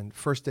 and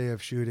first day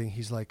of shooting,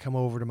 he's like, "Come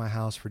over to my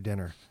house for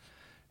dinner,"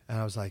 and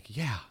I was like,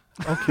 "Yeah,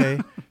 okay,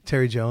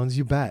 Terry Jones,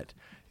 you bet."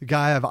 The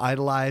guy I've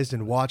idolized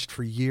and watched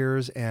for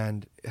years,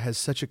 and has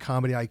such a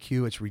comedy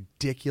IQ, it's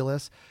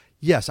ridiculous.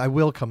 Yes, I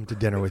will come to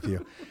dinner with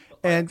you.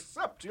 And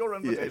accept your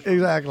invitation.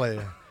 Exactly.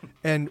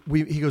 And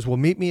he goes, well,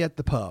 meet me at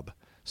the pub.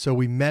 So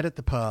we met at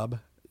the pub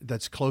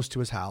that's close to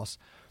his house,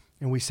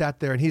 and we sat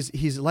there. And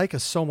he's like a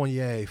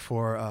sommelier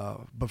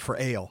but for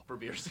ale. For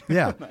beers.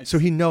 Yeah. Nice. So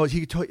he knows.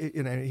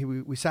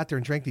 We sat there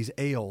and drank these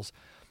ales,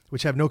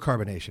 which have no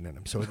carbonation in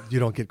them, so you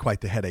don't get quite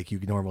the headache you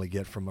normally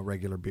get from a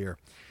regular beer.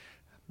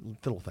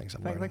 Little things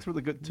I'm learning. Thanks for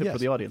the good tip for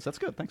the audience. That's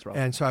good. Thanks, Rob.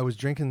 And so I was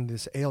drinking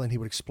this ale, and he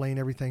would explain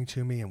everything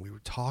to me, and we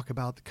would talk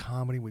about the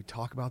comedy, we'd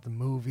talk about the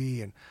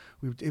movie, and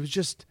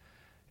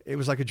it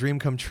was like a dream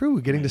come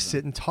true, getting to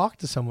sit and talk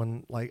to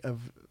someone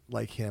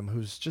like him,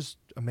 who's just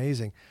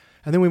amazing.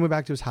 And then we went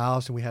back to his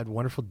house, and we had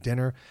wonderful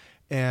dinner,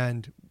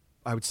 and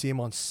I would see him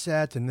on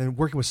set, and then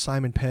working with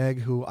Simon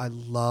Pegg, who I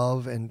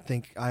love and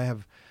think I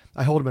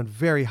hold him in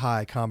very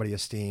high comedy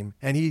esteem,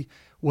 and he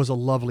was a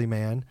lovely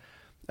man.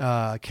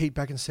 Kate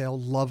Beckinsale,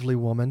 lovely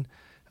woman.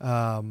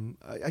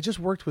 I just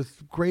worked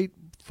with great,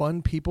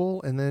 fun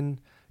people, and then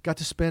got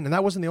to spend. And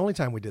that wasn't the only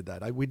time we did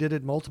that. We did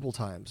it multiple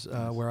times,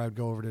 where I'd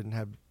go over to and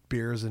have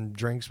beers and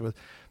drinks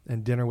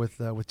and dinner with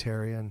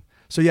Terry. And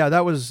so yeah,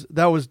 that was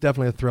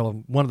definitely a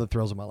thrill, one of the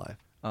thrills of my life.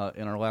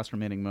 In our last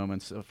remaining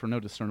moments, for no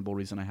discernible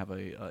reason, I have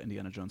a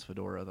Indiana Jones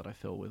fedora that I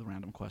fill with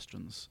random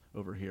questions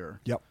over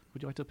here. Yep.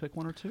 Would you like to pick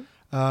one or two?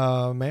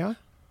 May I?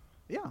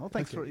 Yeah. Well,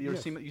 thanks for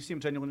Yes. you seem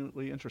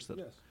genuinely interested.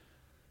 Yes.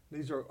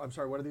 These are. I'm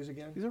sorry. What are these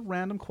again? These are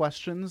random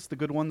questions. The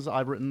good ones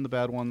I've written. The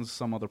bad ones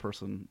some other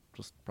person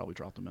just probably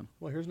dropped them in.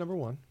 Well, here's number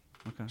one.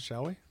 Okay.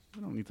 Shall we?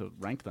 We don't need to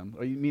rank them.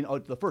 Oh, you mean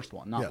the first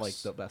one, not like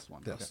the best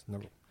one? Yes.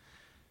 Okay.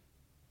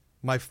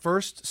 My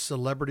first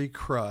celebrity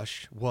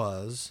crush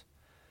was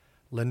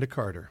Linda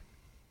Carter.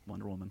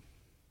 Wonder Woman.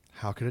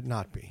 How could it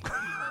not be?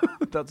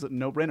 That's a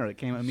no-brainer. It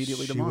came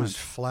immediately to mind. She was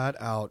flat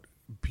out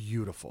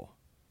beautiful.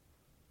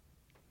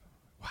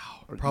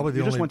 Wow. Or Probably you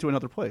the just only. went to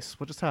another place.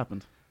 What just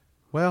happened?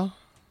 Well,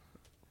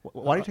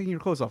 Why are you taking your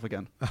clothes off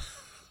again?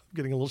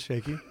 getting a little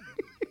shaky.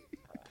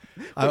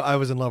 I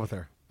was in love with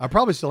her. I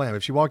probably still am.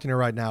 If she walked in here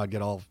right now, I'd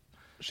get all.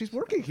 She's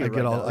working here. I get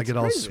right all. now. I That's get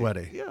all crazy.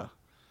 sweaty. Yeah.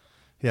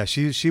 Yeah,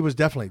 she was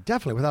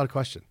definitely without a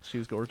question. She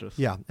was gorgeous.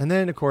 Yeah, and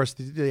then of course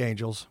the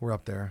Angels were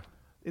up there.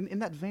 In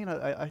that vein,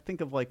 I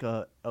think of like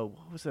what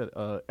was it?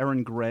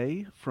 Aaron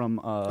Gray from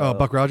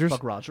Buck Rogers?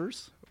 Buck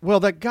Rogers. Well,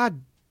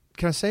 can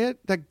I say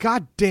it? That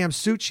goddamn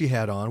suit she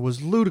had on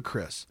was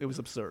ludicrous. It was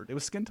absurd. It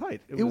was skin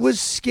tight. It was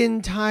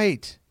skin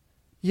tight.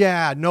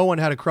 Yeah, no one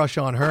had a crush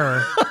on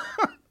her.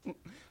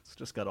 It's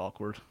just got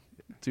awkward.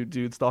 Two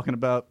dudes talking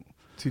about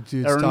Two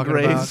dudes Aaron talking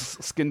Gray's about.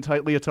 skin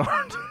tight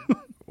leotard.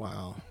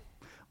 Wow.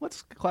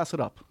 Let's class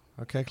it up.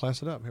 Okay,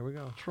 class it up. Here we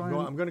go.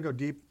 I'm going to go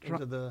deep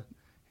into the.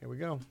 Here we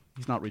go.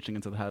 He's not reaching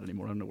into the hat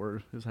anymore. I don't know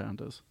where his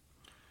hand is.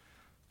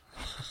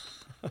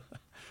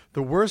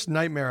 The worst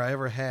nightmare I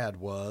ever had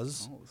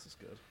was. Oh, this is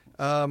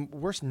good.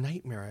 Worst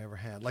nightmare I ever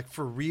had, like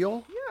for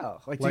real. Yeah.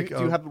 Like, Like, do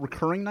you have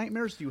recurring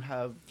nightmares? Do you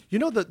have? You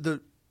know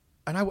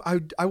and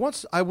I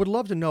would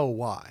love to know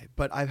why,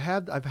 but I've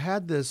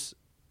had this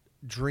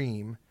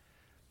dream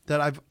that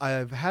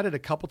I've had it a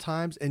couple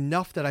times,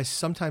 enough that I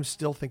sometimes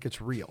still think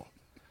it's real.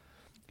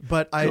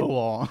 But Go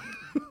on.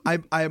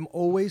 I'm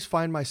always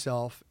find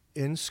myself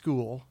in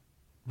school,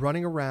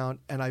 running around,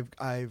 and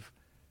I've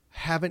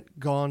haven't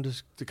gone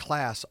to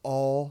class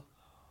all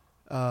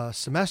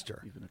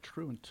semester, Even a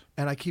truant.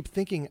 and I keep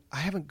thinking I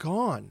haven't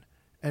gone,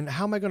 and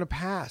how am I going to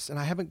pass? And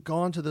I haven't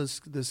gone to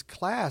this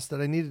class that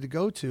I needed to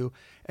go to,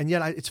 and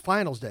yet it's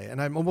finals day, and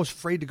I'm almost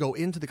afraid to go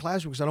into the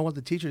classroom because I don't want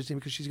the teacher to see me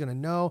because she's going to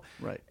know.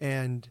 Right.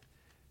 And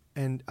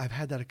I've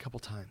had that a couple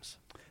times.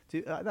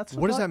 That's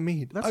What does that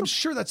mean? That's I'm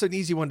sure that's an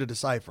easy one to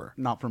decipher.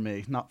 Not for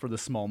me, not for the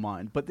small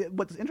mind. But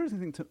what's interesting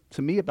thing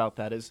to me about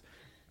that is,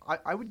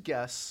 I would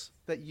guess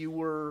that you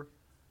were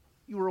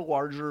a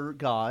larger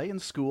guy in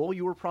school.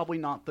 You were probably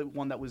not the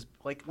one that was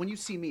like, when you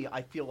see me,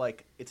 I feel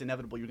like it's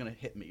inevitable you're going to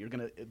hit me. You're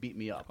going to beat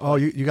me up. Oh,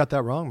 you got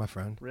that wrong, my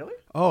friend. Really?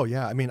 Oh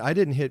yeah. I mean, I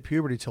didn't hit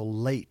puberty till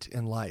late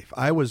in life.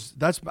 I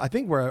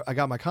think where I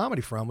got my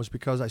comedy from was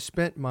because I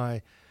spent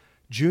my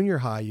junior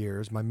high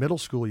years, my middle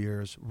school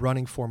years,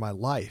 running for my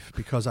life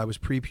because I was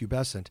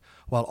prepubescent,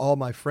 while all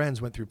my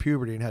friends went through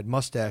puberty and had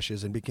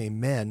mustaches and became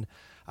men.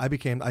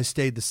 I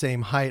stayed the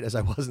same height as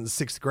I was in the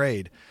 6th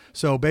grade.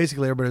 So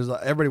basically,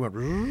 everybody went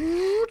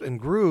and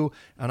grew,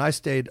 and I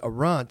stayed a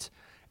runt.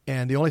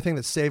 And the only thing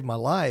that saved my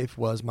life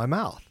was my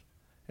mouth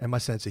and my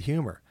sense of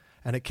humor,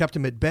 and it kept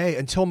him at bay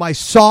until my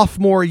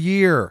sophomore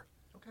year.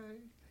 Okay.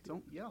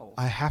 Don't yell.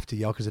 I have to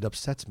yell because it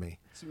upsets me.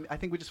 So I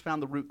think we just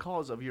found the root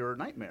cause of your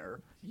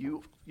nightmare.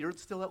 You're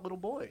still that little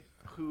boy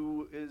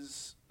who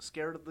is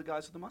scared of the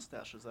guys with the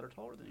mustaches that are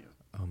taller than you.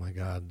 Oh my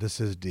God, this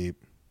is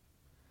deep.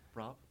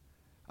 Rob?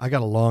 I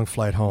got a long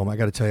flight home. I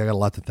got to tell you, I got a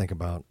lot to think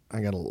about. I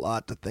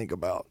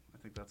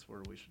think that's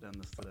where we should end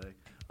this today.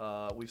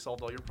 We've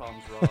solved all your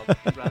problems, Rob.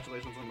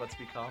 Congratulations on Let's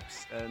Be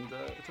Cops, and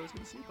it's always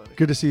good to see you, buddy.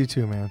 Good to see you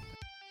too, man.